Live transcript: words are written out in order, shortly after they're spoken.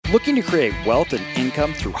Looking to create wealth and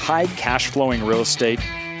income through high cash flowing real estate?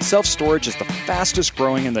 Self-storage is the fastest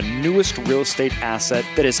growing and the newest real estate asset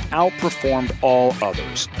that has outperformed all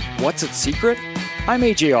others. What's its secret? I'm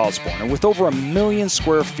AJ Osborne, and with over 1 million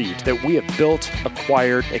square feet that we have built,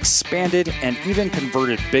 acquired, expanded, and even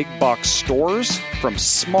converted big box stores, from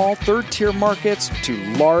small third-tier markets to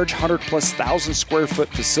large 100,000+ square foot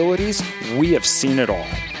facilities, we have seen it all.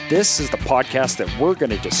 This is the podcast that we're going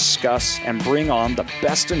to discuss and bring on the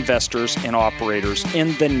best investors and operators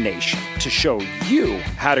in the nation to show you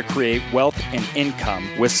how to create wealth and income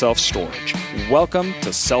with self-storage. Welcome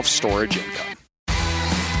to Self-Storage Income.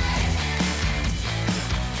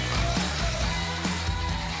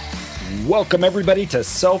 Welcome everybody to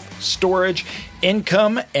Self-Storage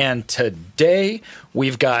Income, and today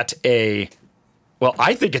we've got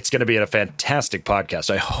I think it's going to be a fantastic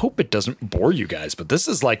podcast. I hope it doesn't bore you guys, but this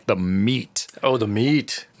is like the meat. Oh, the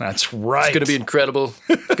meat. That's right. It's going to be incredible.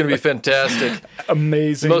 It's going to be fantastic.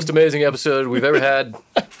 Amazing. The most amazing episode we've ever had.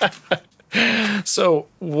 So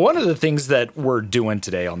one of the things that we're doing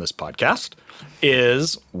today on this podcast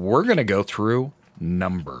is we're going to go through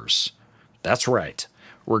numbers. That's right.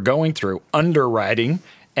 We're going through underwriting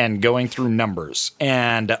and going through numbers.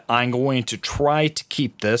 And I'm going to try to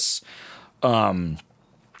keep this I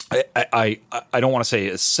don't want to say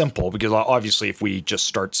it's simple, because obviously if we just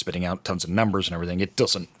start spitting out tons of numbers and everything, it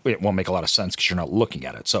won't make a lot of sense because you're not looking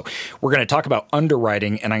at it. So we're going to talk about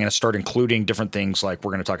underwriting, and I'm going to start including different things, like we're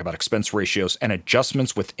going to talk about expense ratios and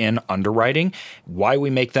adjustments within underwriting, why we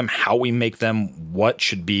make them, how we make them, what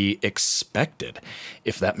should be expected,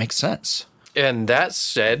 if that makes sense. And that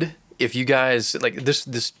said, if you guys like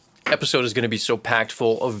this episode is going to be so packed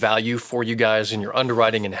full of value for you guys in your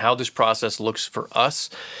underwriting and how this process looks for us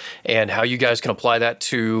and how you guys can apply that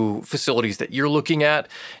to facilities that you're looking at,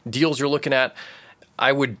 deals you're looking at.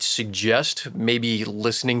 I would suggest maybe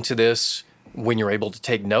listening to this when you're able to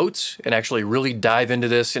take notes and actually really dive into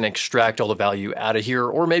this and extract all the value out of here,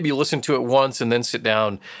 or maybe listen to it once and then sit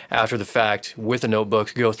down after the fact with a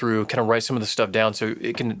notebook, go through, kind of write some of the stuff down so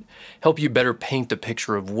it can help you better paint the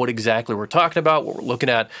picture of what exactly we're talking about, what we're looking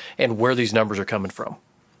at, and where these numbers are coming from.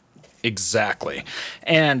 Exactly.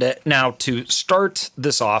 And now to start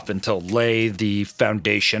this off and to lay the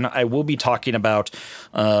foundation, I will be talking about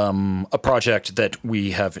a project that we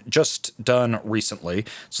have just done recently.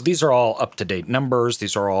 So these are all up-to-date numbers.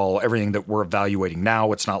 These are all everything that we're evaluating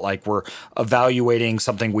now. It's not like we're evaluating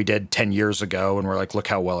something we did 10 years ago and we're like, look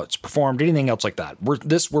how well it's performed, anything else like that. We're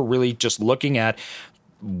really just looking at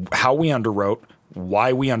how we underwrote,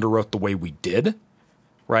 why we underwrote the way we did,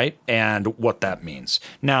 right? And what that means.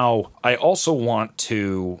 Now, I also want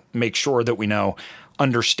to make sure that we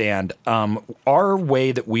understand our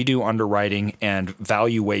way that we do underwriting and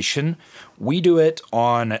valuation, we do it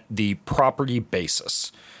on the property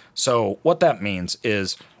basis. So what that means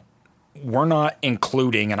is we're not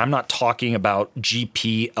including, and I'm not talking about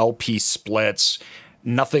GP, LP splits,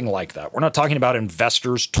 nothing like that. We're not talking about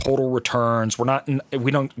investors' total returns. We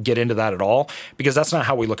don't get into that at all, because that's not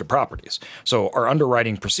how we look at properties. So our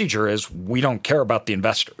underwriting procedure is we don't care about the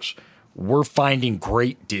investors. We're finding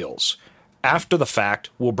great deals. After the fact,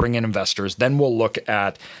 we'll bring in investors. Then we'll look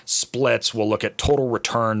at splits. We'll look at total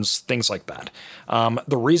returns, things like that.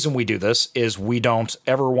 The reason we do this is we don't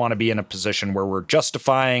ever want to be in a position where we're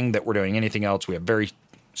justifying that we're doing anything else. We have very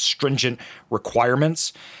stringent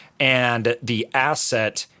requirements. And the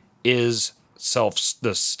asset is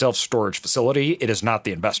the self-storage facility. It is not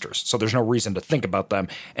the investors. So there's no reason to think about them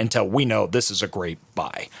until we know this is a great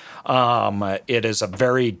buy. It is a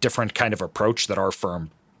very different kind of approach that our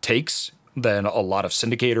firm takes than a lot of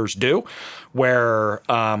syndicators do, where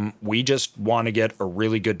we just want to get a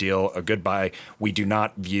really good deal, a good buy. We do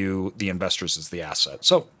not view the investors as the asset.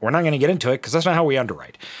 So we're not going to get into it because that's not how we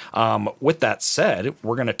underwrite. With that said,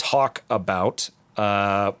 we're going to talk about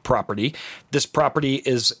property. This property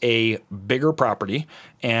is a bigger property,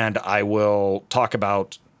 and I will talk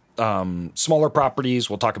about smaller properties.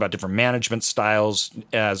 We'll talk about different management styles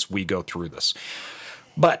as we go through this.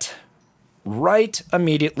 But right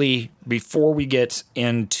immediately before we get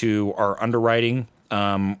into our underwriting,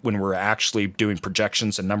 when we're actually doing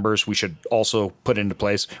projections and numbers, we should also put into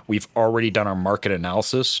place, we've already done our market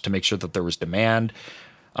analysis to make sure that there was demand,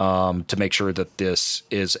 to make sure that this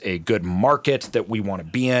is a good market that we want to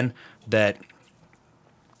be in, that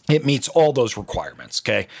it meets all those requirements.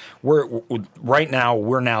 Okay. Right now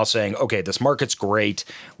we're now saying, okay, this market's great.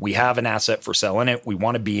 We have an asset for sale in it. We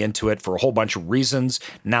want to be into it for a whole bunch of reasons.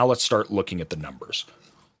 Now let's start looking at the numbers.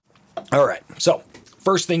 All right. So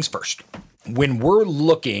first things first, when we're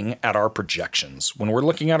looking at our projections, when we're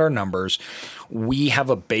looking at our numbers, we have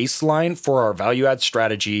a baseline for our value add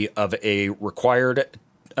strategy of a required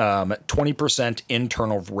 20%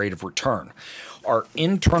 internal rate of return. Our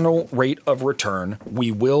internal rate of return,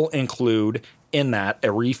 we will include in that a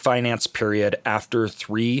refinance period after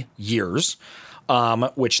 3 years,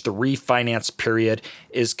 which the refinance period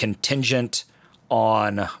is contingent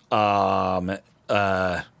on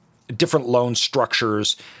different loan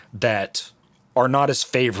structures that are not as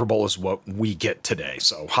favorable as what we get today.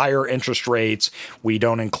 So higher interest rates, we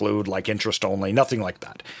don't include like interest only, nothing like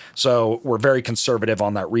that. So we're very conservative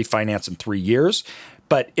on that refinance in 3 years.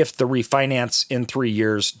 But if the refinance in 3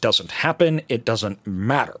 years doesn't happen, it doesn't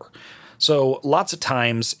matter. So lots of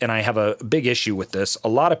times, and I have a big issue with this, a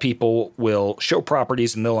lot of people will show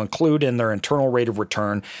properties and they'll include in their internal rate of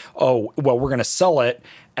return, oh, well, we're going to sell it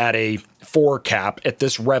at a 4 cap at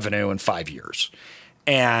this revenue in 5 years.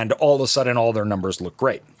 And all of a sudden, all their numbers look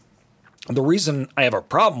great. The reason I have a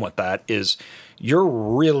problem with that is you're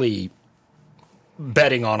really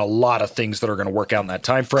betting on a lot of things that are going to work out in that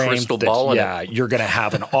time frame. Crystal ball. Yeah, you're going to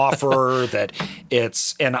have an offer that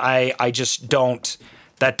it's, and I just don't.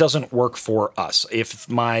 That doesn't work for us. If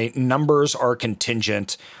my numbers are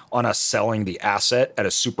contingent on us selling the asset at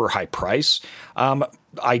a super high price,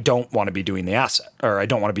 I don't want to be doing the asset, or I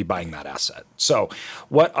don't want to be buying that asset. So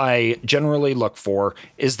what I generally look for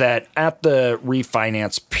is that at the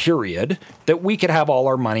refinance period, that we could have all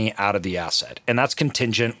our money out of the asset. And that's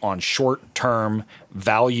contingent on short-term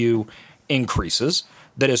value increases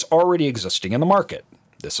that is already existing in the market.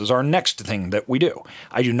 This is our next thing that we do.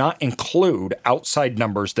 I do not include outside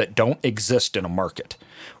numbers that don't exist in a market.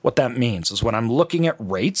 What that means is when I'm looking at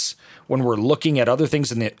rates, when we're looking at other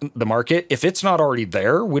things in the market, if it's not already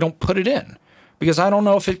there, we don't put it in because I don't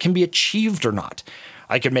know if it can be achieved or not.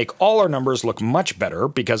 I can make all our numbers look much better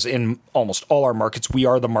because in almost all our markets, we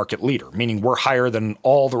are the market leader, meaning we're higher than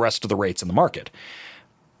all the rest of the rates in the market.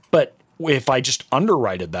 But if I just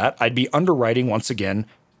underwrited that, I'd be underwriting once again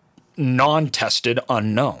non-tested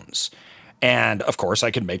unknowns. And of course, I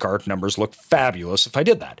could make our numbers look fabulous if I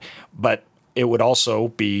did that. But it would also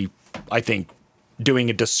be, I think, doing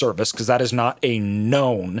a disservice because that is not a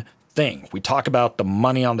known thing. We talk about the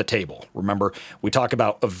money on the table. Remember, we talk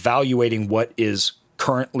about evaluating what is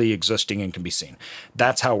currently existing and can be seen.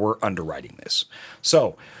 That's how we're underwriting this.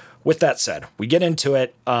 So with that said, we get into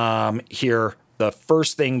it here. The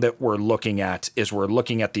first thing that we're looking at is we're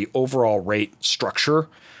looking at the overall rate structure.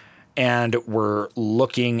 And we're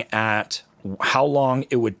looking at how long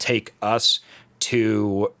it would take us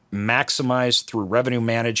to maximize through revenue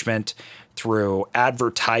management, through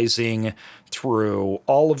advertising, through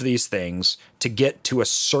all of these things to get to a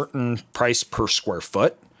certain price per square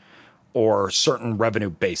foot or certain revenue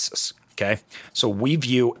basis. Okay. So we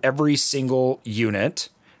view every single unit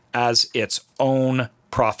as its own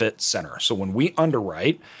profit center. So when we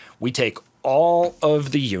underwrite, we take all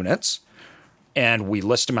of the units and we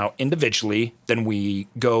list them out individually. Then we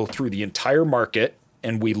go through the entire market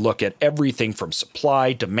and we look at everything from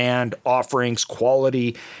supply, demand, offerings,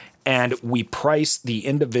 quality, and we price the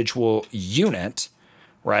individual unit,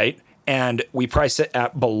 right? And we price it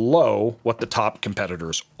at below what the top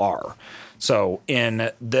competitors are. So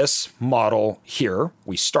in this model here,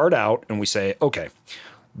 we start out and we say, okay,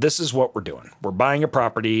 this is what we're doing. We're buying a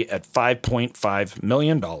property at $5.5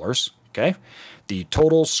 million, okay? The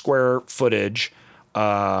total square footage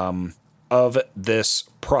of this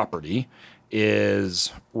property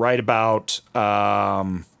is right about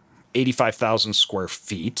 85,000 square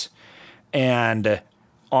feet. And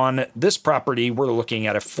on this property, we're looking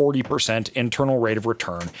at a 40% internal rate of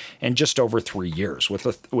return in just over 3 years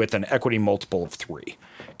with an equity multiple of 3.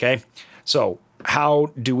 Okay. So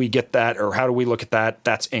how do we get that, or how do we look at that?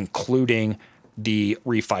 That's including the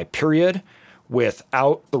refi period.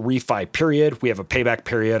 Without the refi period, we have a payback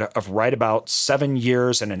period of right about 7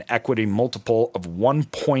 years and an equity multiple of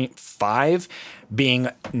 1.5, being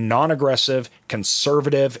non-aggressive,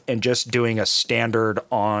 conservative, and just doing a standard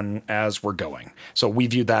on as we're going. So we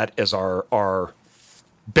view that as our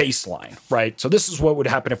baseline, right? So this is what would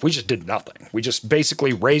happen if we just did nothing. We just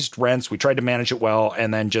basically raised rents, we tried to manage it well,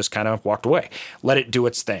 and then just kind of walked away, let it do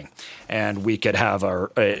its thing. And we could have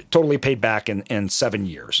our totally paid back in 7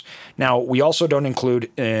 years. Now, we also don't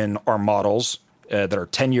include in our models that are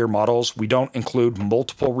 10-year models, we don't include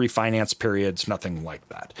multiple refinance periods, nothing like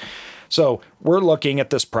that. So we're looking at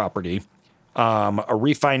this property, a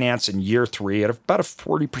refinance in year 3 at about a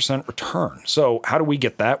 40% return. So how do we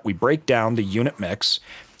get that? We break down the unit mix.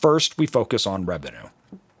 First, we focus on revenue.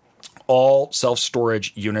 All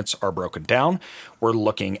self-storage units are broken down. We're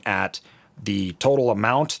looking at the total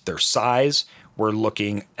amount, their size. We're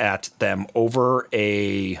looking at them over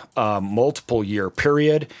a multiple year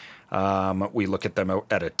period. We look at them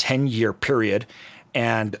at a 10-year period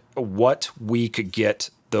and what we could get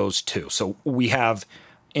those to. So we have,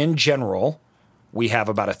 in general, we have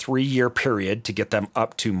about a 3-year period to get them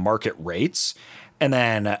up to market rates. And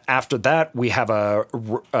then after that, we have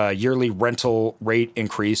a yearly rental rate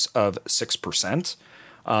increase of 6%.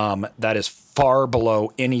 That is far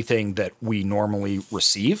below anything that we normally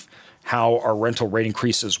receive. How our rental rate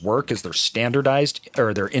increases work is they're standardized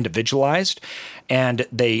or they're individualized, and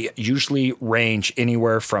they usually range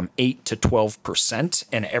anywhere from 8 to 12%,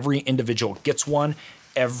 and every individual gets one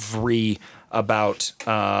every about,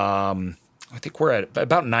 I think we're at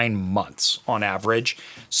about 9 months on average.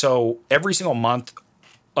 So every single month,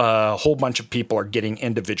 a whole bunch of people are getting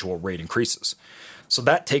individual rate increases. So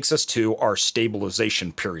that takes us to our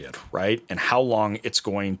stabilization period, right? And how long it's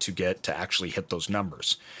going to get to actually hit those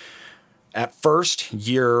numbers. At first,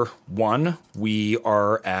 year one, we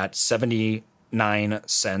are at 79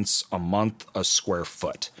 cents a month a square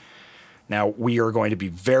foot. Now, we are going to be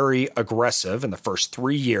very aggressive in the first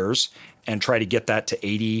 3 years and try to get that to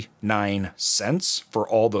 89 cents for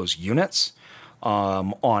all those units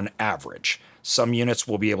on average. Some units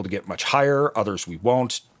will be able to get much higher, others we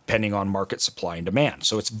won't, depending on market supply and demand.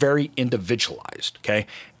 So it's very individualized, okay?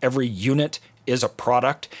 Every unit is a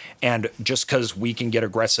product, and just because we can get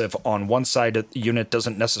aggressive on one side of the unit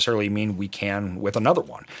doesn't necessarily mean we can with another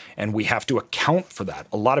one, and we have to account for that.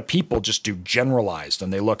 A lot of people just do generalized,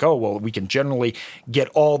 and they look, oh, well, we can generally get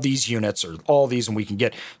all these units or all these, and we can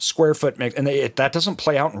get square foot mix, and that doesn't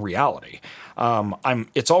play out in reality.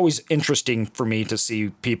 It's always interesting for me to see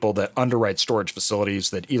people that underwrite storage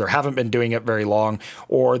facilities that either haven't been doing it very long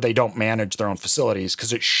or they don't manage their own facilities,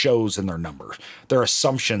 because it shows in their numbers. Their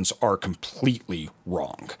assumptions are completely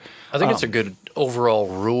wrong. I think it's a good overall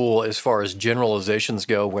rule as far as generalizations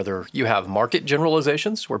go, whether you have market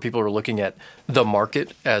generalizations where people are looking at the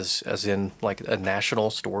market as in like a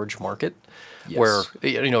national storage market. Yes. Where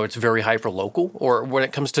it's very hyper local, or when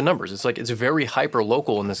it comes to numbers, it's like it's very hyper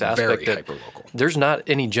local in this aspect that there's not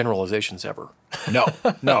any generalizations ever. No.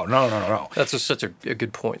 That's such a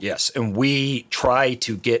good point. Yes, and we try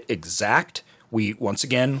to get exact. We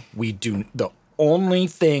do the only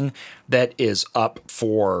thing that is up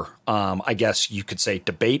for, I guess you could say,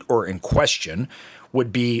 debate or in question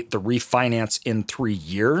would be the refinance in 3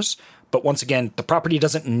 years. But once again, the property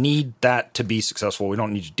doesn't need that to be successful. We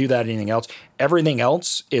don't need to do that, anything else. Everything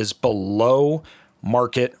else is below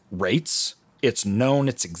market rates. It's known,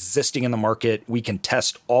 it's existing in the market. We can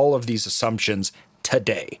test all of these assumptions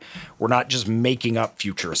today. We're not just making up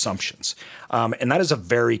future assumptions. And that is a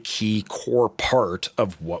very key core part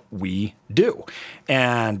of what we do.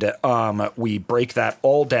 And we break that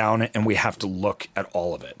all down, and we have to look at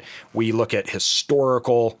all of it. We look at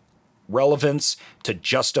historical relevance to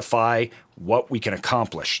justify what we can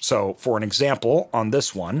accomplish. So for an example, on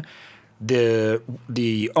this one, the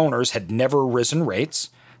owners had never risen rates.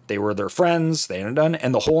 They were their friends, they had done,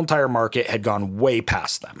 and the whole entire market had gone way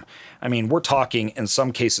past them. I mean, we're talking in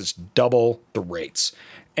some cases double the rates,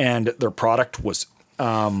 and their product was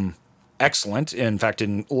excellent. In fact,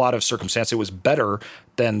 in a lot of circumstances, it was better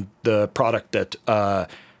than the product that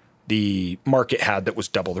the market had that was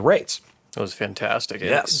double the rates. It was fantastic.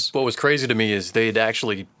 Yes. What was crazy to me is they'd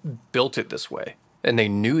actually built it this way. And they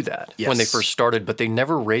knew that when they first started, but they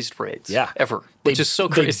never raised rates. Yeah. Ever. Which is so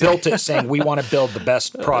crazy. They built it saying, we want to build the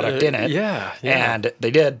best product in it. Yeah. And they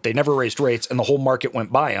did. They never raised rates, and the whole market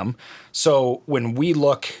went by them. So when we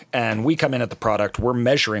look and we come in at the product, we're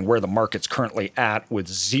measuring where the market's currently at with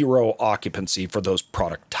zero occupancy for those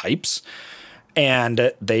product types.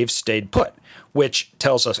 And they've stayed put, which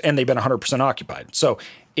tells us, and they've been 100% occupied. So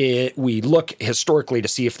we look historically to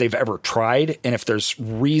see if they've ever tried, and if there's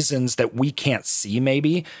reasons that we can't see,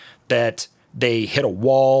 maybe that they hit a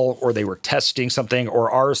wall or they were testing something, or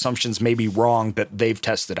our assumptions may be wrong that they've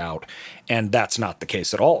tested out, and that's not the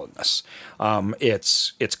case at all in this.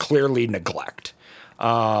 It's clearly neglect.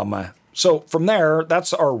 So from there,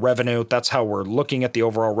 that's our revenue. That's how we're looking at the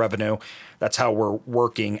overall revenue. That's how we're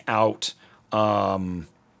working out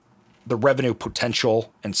the revenue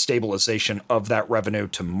potential and stabilization of that revenue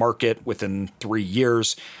to market within 3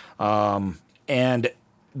 years. And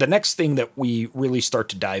the next thing that we really start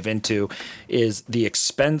to dive into is the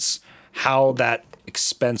expense, how that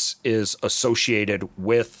expense is associated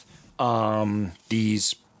with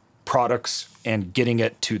these products and getting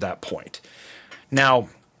it to that point. Now,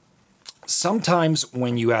 sometimes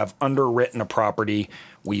when you have underwritten a property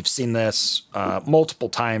We've seen this multiple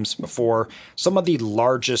times before. Some of the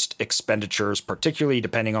largest expenditures, particularly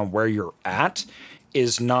depending on where you're at,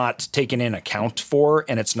 is not taken in account for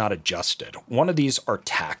and it's not adjusted. One of these are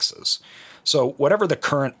taxes. So whatever the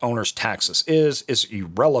current owner's taxes is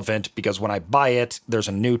irrelevant because when I buy it, there's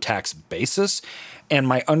a new tax basis and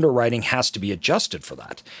my underwriting has to be adjusted for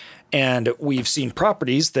that. And we've seen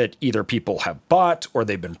properties that either people have bought or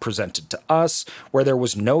they've been presented to us where there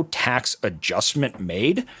was no tax adjustment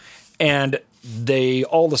made. And they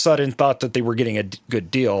all of a sudden thought that they were getting a good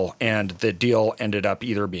deal. And the deal ended up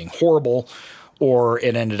either being horrible or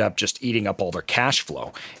it ended up just eating up all their cash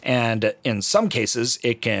flow. And in some cases,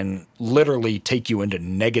 it can literally take you into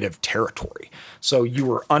negative territory. So you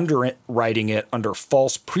were underwriting it under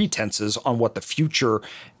false pretenses on what the future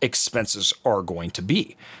expenses are going to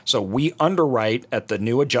be. So we underwrite at the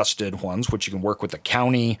new adjusted ones, which you can work with the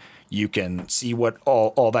county. You can see what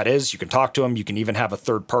all that is. You can talk to them. You can even have a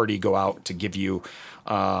third party go out to give you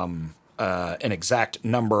an exact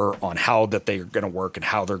number on how that they're going to work and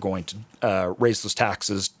how they're going to raise those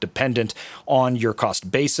taxes dependent on your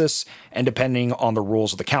cost basis and depending on the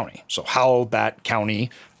rules of the county. So how that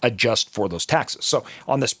county adjust for those taxes. So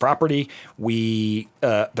on this property, the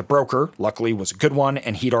broker luckily was a good one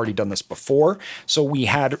and he'd already done this before. So we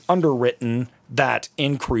had underwritten that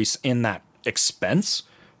increase in that expense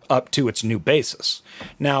up to its new basis.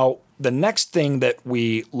 Now, the next thing that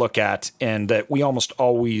we look at and that we almost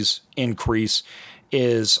always increase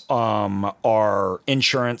is our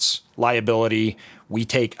insurance liability. We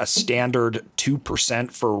take a standard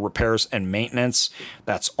 2% for repairs and maintenance.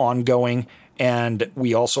 That's ongoing. And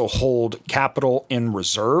we also hold capital in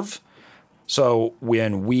reserve. So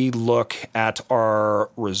when we look at our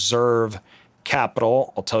reserve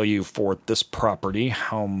capital, I'll tell you for this property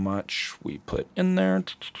how much we put in there.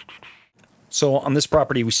 So on this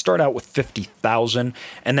property, we start out with $50,000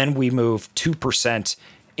 and then we move 2%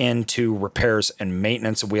 into repairs and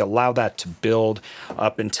maintenance. And we allow that to build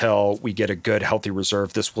up until we get a good, healthy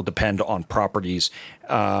reserve. This will depend on properties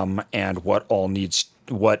and what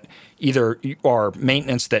either our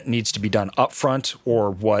maintenance that needs to be done upfront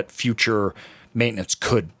or what future maintenance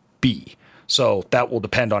could be. So that will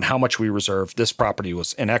depend on how much we reserve. This property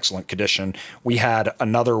was in excellent condition. We had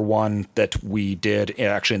another one that we did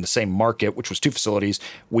actually in the same market, which was 2 facilities.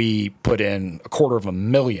 We put in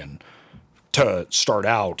 $250,000 to start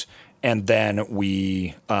out. And then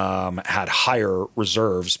we had higher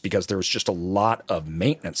reserves because there was just a lot of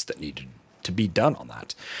maintenance that needed to be done on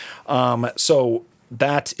that. So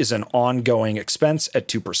that is an ongoing expense at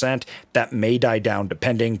 2%. That may die down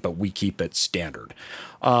depending, but we keep it standard.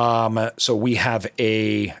 So we have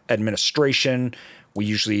a administration. We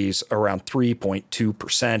usually use around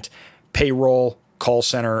 3.2%. Payroll, call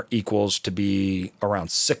center equals to be around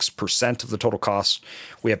 6% of the total cost.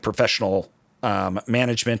 We have professional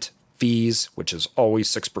management fees, which is always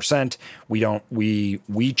 6%. We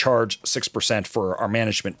charge 6% for our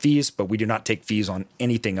management fees, but we do not take fees on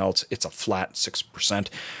anything else. It's a flat 6%.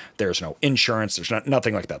 There's no insurance. There's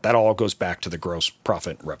nothing like that. That all goes back to the gross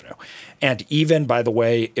profit revenue. And even, by the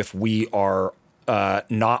way, if we are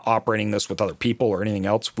not operating this with other people or anything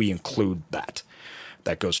else, we include that.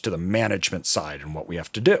 That goes to the management side and what we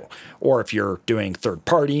have to do. Or if you're doing third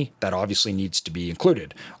party, that obviously needs to be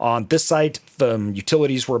included. On this site, the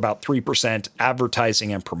utilities were about 3%,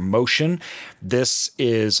 advertising and promotion. This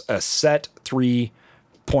is a set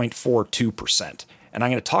 3.42%. And I'm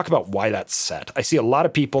going to talk about why that's set. I see a lot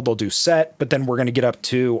of people, they'll do set, but then we're going to get up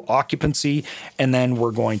to occupancy and then we're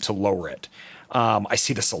going to lower it. I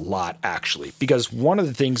see this a lot, actually, because one of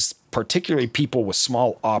the things, particularly people with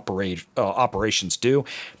small operations do,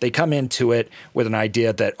 they come into it with an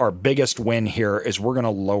idea that our biggest win here is we're going to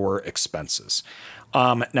lower expenses.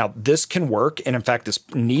 Now, this can work, and in fact, this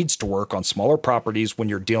needs to work on smaller properties when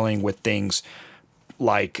you're dealing with things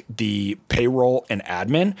like the payroll and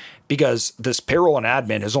admin, because this payroll and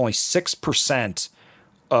admin is only 6%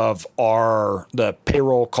 of the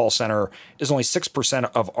payroll call center is only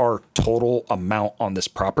 6% of our total amount on this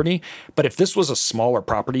property. But if this was a smaller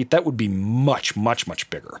property, that would be much, much, much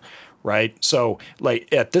bigger, right? So like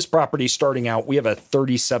at this property starting out, we have a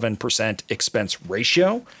 37% expense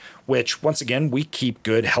ratio, which once again, we keep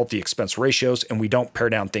good, healthy expense ratios and we don't pare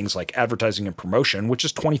down things like advertising and promotion, which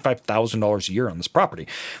is $25,000 a year on this property.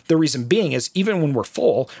 The reason being is even when we're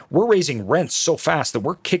full, we're raising rents so fast that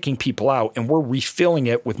we're kicking people out and we're refilling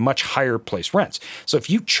it with much higher place rents. So if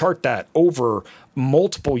you chart that over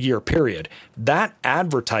multiple year period, that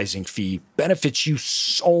advertising fee benefits you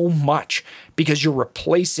so much because you're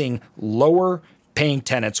replacing lower paying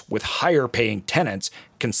tenants with higher paying tenants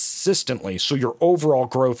consistently. So your overall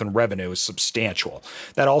growth in revenue is substantial.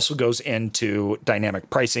 That also goes into dynamic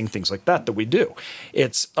pricing, things like that we do.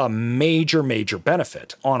 It's a major, major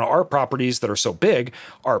benefit. On our properties that are so big,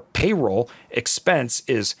 our payroll expense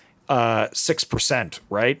is 6%,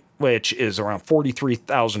 right? Which is around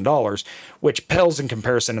 $43,000, which pales in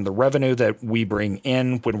comparison to the revenue that we bring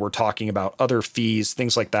in when we're talking about other fees,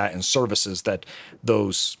 things like that, and services that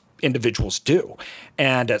those individuals do.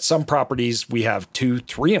 And at some properties, we have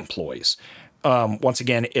 2-3 employees. Once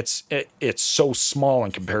again, it's so small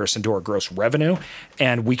in comparison to our gross revenue,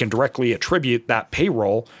 and we can directly attribute that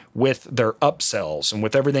payroll with their upsells and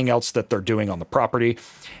with everything else that they're doing on the property.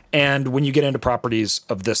 And when you get into properties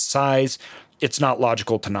of this size, it's not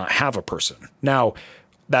logical to not have a person. Now,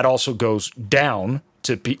 that also goes down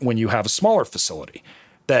to when you have a smaller facility,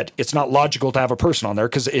 that it's not logical to have a person on there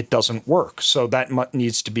because it doesn't work. So that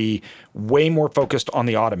needs to be way more focused on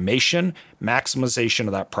the automation, maximization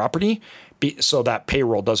of that property, so that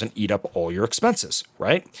payroll doesn't eat up all your expenses,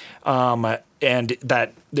 right? And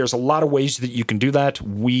that there's a lot of ways that you can do that.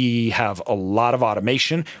 We have a lot of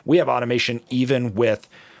automation. We have automation even with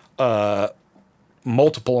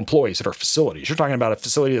multiple employees at our facilities. You're talking about a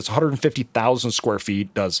facility that's 150,000 square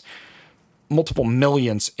feet, does multiple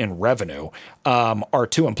millions in revenue. Our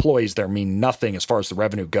 2 employees there mean nothing as far as the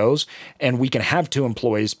revenue goes. And we can have 2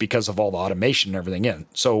 employees because of all the automation and everything in.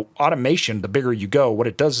 So automation, the bigger you go, what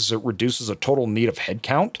it does is it reduces a total need of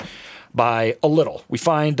headcount by a little. We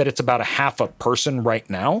find that it's about a half a person right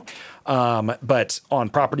now. But on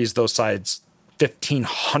properties those sides,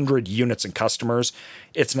 1,500 units and customers,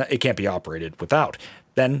 it can't be operated without.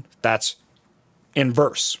 Then that's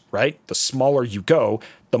inverse, right? The smaller you go,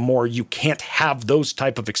 the more you can't have those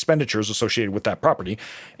type of expenditures associated with that property.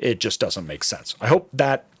 It just doesn't make sense. I hope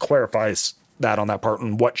that clarifies that on that part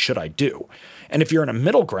and what should I do. And if you're in a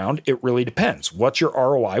middle ground, it really depends. What's your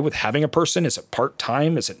ROI with having a person? Is it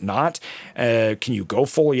part-time? Is it not? Can you go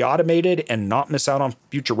fully automated and not miss out on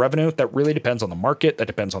future revenue? That really depends on the market. That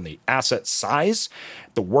depends on the asset size,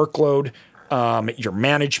 the workload, your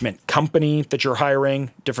management company that you're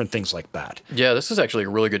hiring, different things like that. Yeah, this is actually a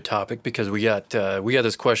really good topic because we got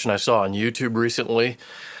this question I saw on YouTube recently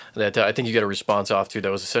that I think you got a response off to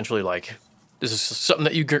that was essentially like, this is something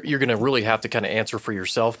that you're going to really have to kind of answer for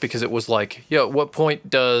yourself, because it was like, yeah, at what point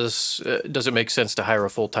does it make sense to hire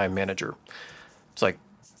a full-time manager? It's like,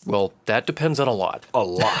 well, that depends on a lot. A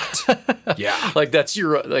lot. Yeah. Like that's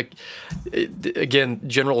again,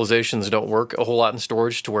 generalizations don't work a whole lot in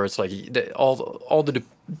storage, to where it's like all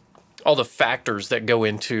the factors that go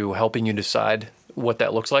into helping you decide what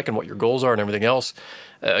that looks like and what your goals are and everything else.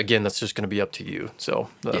 Again, that's just going to be up to you. So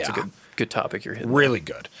that's a good topic you're hitting. Really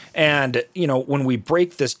good. And, when we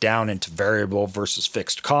break this down into variable versus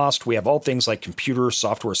fixed cost, we have all things like computer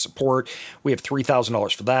software support. We have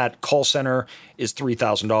 $3,000 for that. Call center is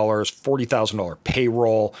 $3,000, $40,000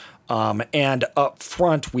 payroll. And up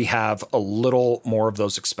front, we have a little more of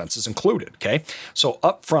those expenses included. Okay. So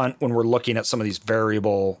up front, when we're looking at some of these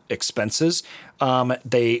variable expenses,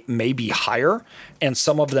 they may be higher, and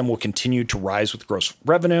some of them will continue to rise with gross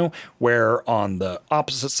revenue, where on the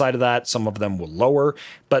opposite side of that, some of them will lower.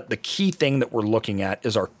 But the key thing that we're looking at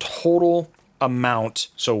is our total amount.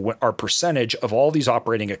 So our percentage of all these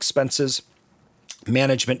operating expenses,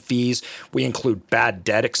 management fees, we include bad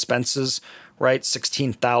debt expenses, right?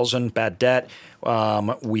 16,000 bad debt.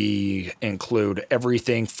 We include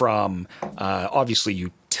everything from obviously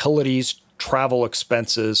utilities, travel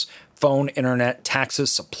expenses, phone, internet,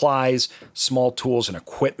 taxes, supplies, small tools and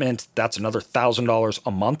equipment. That's another $1,000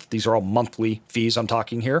 a month. These are all monthly fees I'm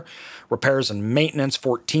talking here. Repairs and maintenance,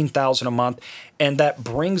 $14,000 a month. And that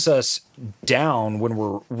brings us down, when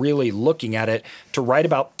we're really looking at it, to right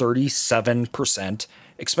about 37%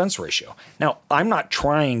 expense ratio. Now, I'm not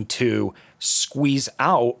trying to squeeze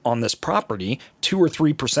out on this property 2 or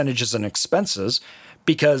 3 percentages in expenses,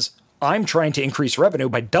 because I'm trying to increase revenue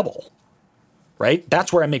by double, right?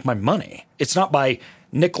 That's where I make my money. It's not by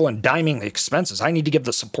nickel and diming the expenses. I need to give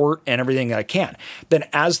the support and everything that I can. Then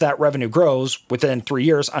as that revenue grows, within 3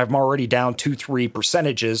 years, I'm already down 2-3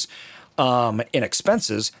 percentages in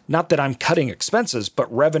expenses. Not that I'm cutting expenses,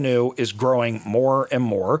 but revenue is growing more and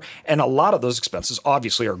more. And a lot of those expenses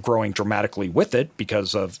obviously are growing dramatically with it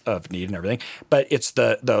because of need and everything. But it's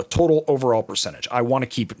the total overall percentage. I want to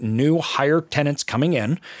keep new higher tenants coming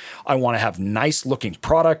in. I want to have nice looking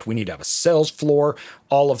product. We need to have a sales floor,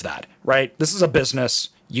 all of that, right? This is a business.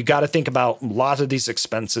 You got to think about a lot of these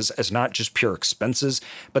expenses as not just pure expenses,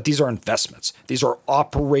 but these are investments. These are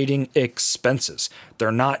operating expenses.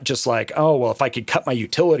 They're not just like, oh, well, if I could cut my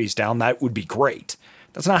utilities down, that would be great.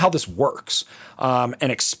 That's not how this works, and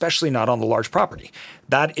especially not on the large property.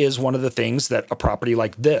 That is one of the things that a property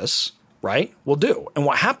like this, right, will do. And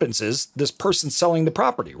what happens is this person's selling the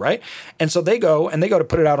property, right? And so they go to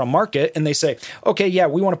put it out on market, and they say, okay, yeah,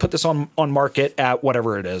 we want to put this on market at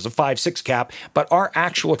whatever it is, a 5-6 cap, but our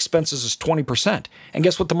actual expenses is 20%. And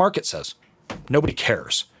guess what the market says? Nobody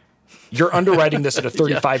cares. You're underwriting this at a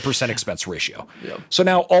 35% expense ratio. Yeah. So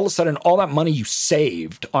now all of a sudden, all that money you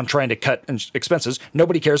saved on trying to cut expenses,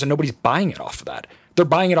 nobody cares and nobody's buying it off of that. They're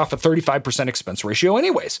buying it off a 35% expense ratio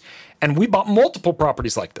anyways. And we bought multiple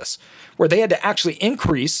properties like this where they had to actually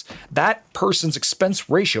increase that person's expense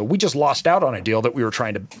ratio. We just lost out on a deal that we were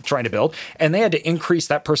trying to build, and they had to increase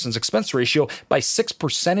that person's expense ratio by 6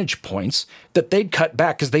 percentage points that they'd cut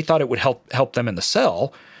back because they thought it would help them in the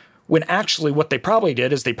sell. When actually what they probably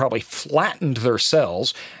did is they probably flattened their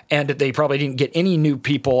sales, and they probably didn't get any new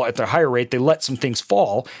people at their higher rate. They let some things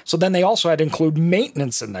fall. So then they also had to include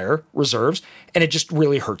maintenance in their reserves, and it just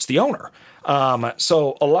really hurts the owner.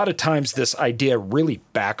 So a lot of times this idea really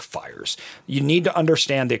backfires. You need to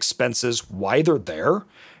understand the expenses, why they're there,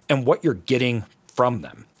 and what you're getting from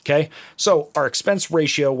them. Okay. So our expense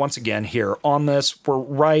ratio, once again, here on this, we're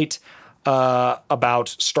right about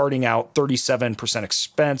starting out 37%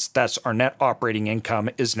 expense. That's our net operating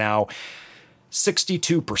income is now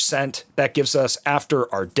 62%. That gives us,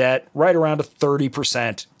 after our debt, right around a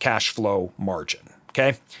 30% cash flow margin.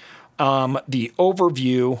 Okay. The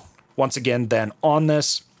overview, once again, then on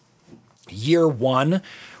this, year one,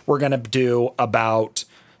 we're going to do about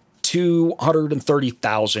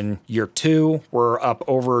 230,000. Year two, we're up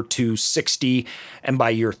over 260. And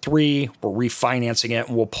by year three, we're refinancing it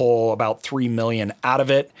and we'll pull about 3 million out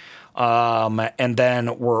of it. And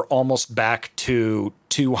then we're almost back to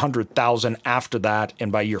 200,000 after that.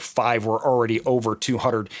 And by year five, we're already over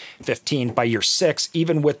 215. By year six,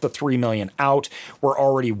 even with the 3 million out, we're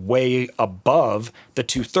already way above the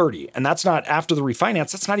 230. And that's not after the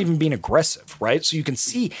refinance. That's not even being aggressive, right? So you can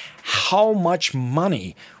see how much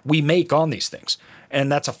money we make on these things. And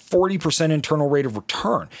that's a 40% internal rate of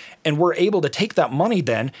return. And we're able to take that money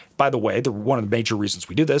then, by the way, one of the major reasons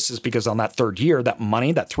we do this is because on that third year, that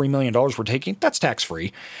money, that $3 million we're taking, that's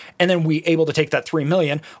tax-free. And then we able to take that $3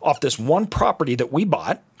 million off this one property that we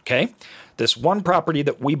bought, okay? This one property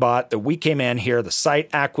that we bought, that we came in here, the site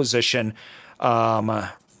acquisition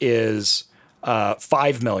is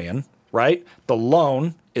 $5 million, right? The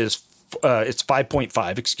loan is it's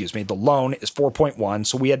 5.5, excuse me. The loan is 4.1.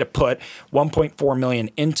 So we had to put 1.4 million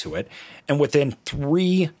into it. And within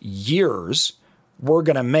 3 years, we're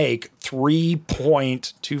going to make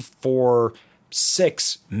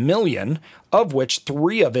 3.246 million, of which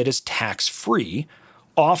 3 of it is tax-free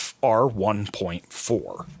off our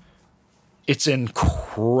 1.4. It's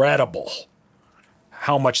incredible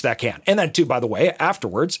how much that can. And then too, by the way,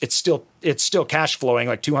 afterwards, it's still cash flowing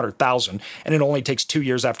like 200,000, and it only takes 2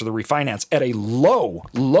 years after the refinance at a low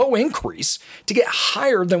increase to get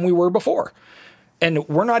higher than we were before. And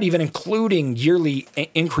we're not even including yearly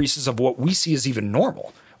increases of what we see as even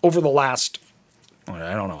normal over the last,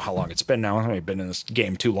 I don't know how long it's been now. I've been in this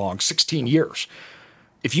game too long, 16 years.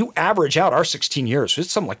 If you average out our 16 years,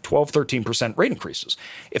 it's something like 12, 13% rate increases.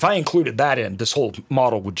 If I included that in, this whole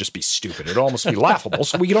model would just be stupid. It'd almost be laughable.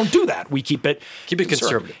 So we don't do that. We keep it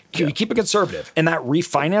conservative. Yeah. We keep it conservative. And that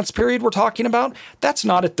refinance period we're talking about, that's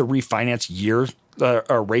not at the refinance year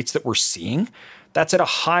rates that we're seeing. That's at a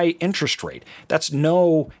high interest rate. That's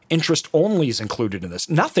no interest only is included in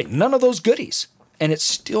this. Nothing. None of those goodies. And it's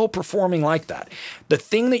still performing like that. The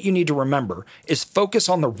thing that you need to remember is focus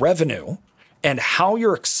on the revenue and how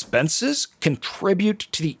your expenses contribute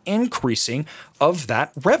to the increasing of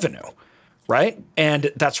that revenue, right?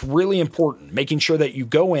 And that's really important, making sure that you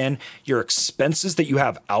go in, your expenses that you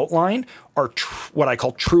have outlined are what I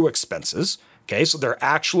call true expenses. Okay, so they're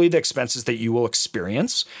actually the expenses that you will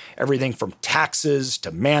experience, everything from taxes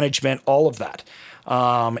to management, all of that.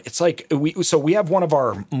 It's like we have one of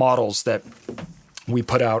our models that we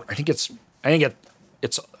put out. I think it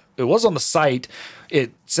was on the site.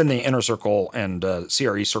 It's in the inner circle and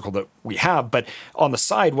CRE circle that we have. But on the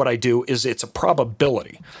side, what I do is it's a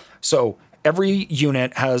probability. So every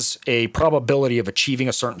unit has a probability of achieving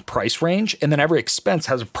a certain price range. And then every expense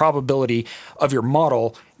has a probability of your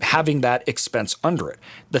model having that expense under it.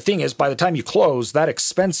 The thing is, by the time you close, that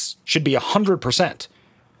expense should be 100%.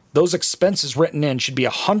 Those expenses written in should be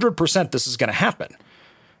 100% this is going to happen.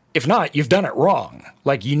 If not, you've done it wrong.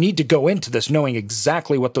 Like, you need to go into this knowing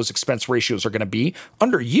exactly what those expense ratios are going to be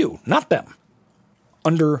under you, not them,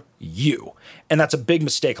 under you. And that's a big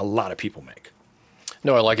mistake a lot of people make.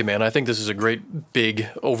 No, I like it, man. I think this is a great big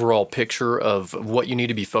overall picture of what you need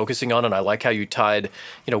to be focusing on. And I like how you tied,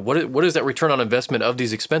 what is that return on investment of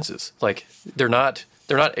these expenses? Like they're not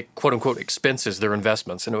quote unquote expenses, they're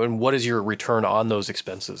investments. And what is your return on those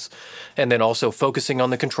expenses? And then also focusing on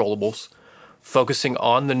the controllables, focusing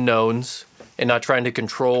on the knowns and not trying to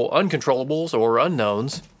control uncontrollables or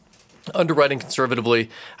unknowns. Underwriting conservatively,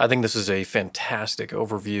 I think this is a fantastic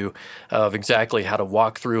overview of exactly how to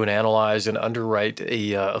walk through and analyze and underwrite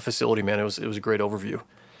a facility, man. It was a great overview.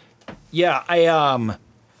 Yeah,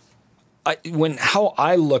 how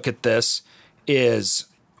I look at this is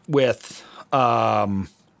with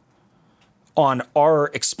on our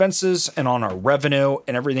expenses and on our revenue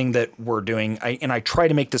and everything that we're doing. I try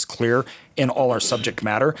to make this clear in all our subject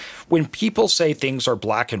matter. When people say things are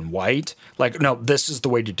black and white, like, no, this is the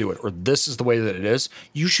way to do it, or this is the way that it is,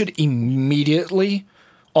 you should immediately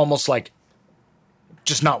almost like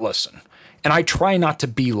just not listen. And I try not to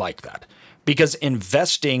be like that because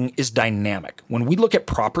investing is dynamic. When we look at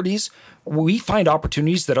properties, we find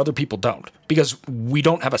opportunities that other people don't because we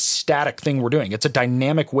don't have a static thing we're doing. It's a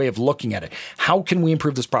dynamic way of looking at it. How can we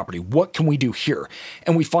improve this property? What can we do here?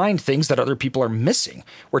 And we find things that other people are missing,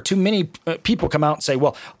 where too many people come out and say,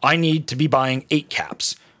 well, I need to be buying 8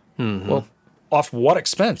 caps. Mm-hmm. Well, off what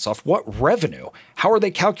expense? Off what revenue? How are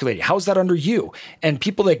they calculating? How is that under you? And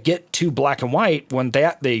people that get too black and white, when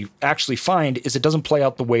they actually find is it doesn't play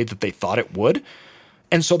out the way that they thought it would.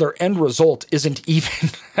 And so their end result isn't even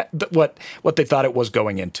what they thought it was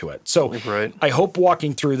going into it. So right. I hope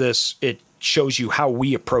walking through this, it shows you how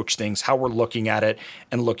we approach things, how we're looking at it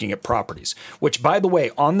and looking at properties, which, by the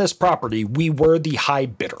way, on this property, we were the high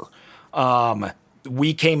bidder.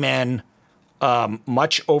 We came in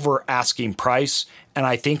much over asking price. And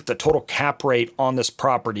I think the total cap rate on this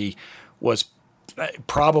property was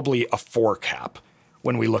probably a 4 cap.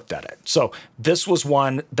 When we looked at it. So this was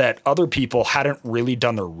one that other people hadn't really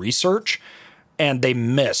done their research and they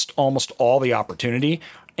missed almost all the opportunity.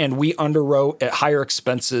 And we underwrote at higher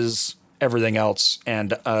expenses, everything else.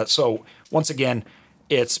 And so once again,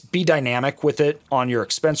 it's be dynamic with it on your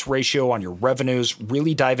expense ratio, on your revenues,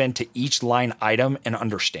 really dive into each line item and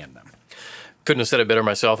understand them. Couldn't have said it better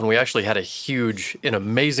myself. And we actually had an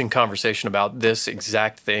amazing conversation about this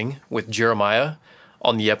exact thing with Jeremiah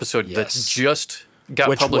on the episode that's just got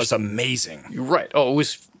published. Which was amazing. Right. Oh, it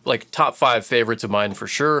was like top 5 favorites of mine for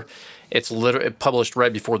sure. It's literally published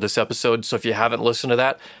right before this episode. So if you haven't listened to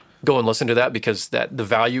that, go and listen to that because the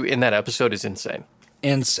value in that episode is insane.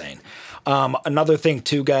 Insane. Another thing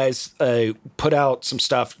too, guys, put out some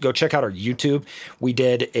stuff. Go check out our YouTube. We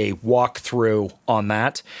did a walkthrough on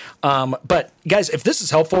that. But guys, if this is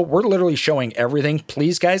helpful, we're literally showing everything.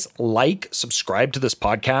 Please, guys, subscribe to this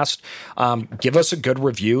podcast. Give us a good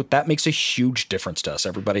review. That makes a huge difference to us,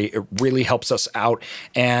 everybody. It really helps us out.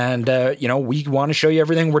 And, we want to show you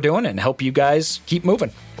everything we're doing and help you guys keep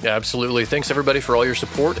moving. Yeah, absolutely. Thanks, everybody, for all your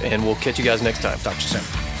support, and we'll catch you guys next time. Talk to you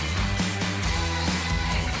soon.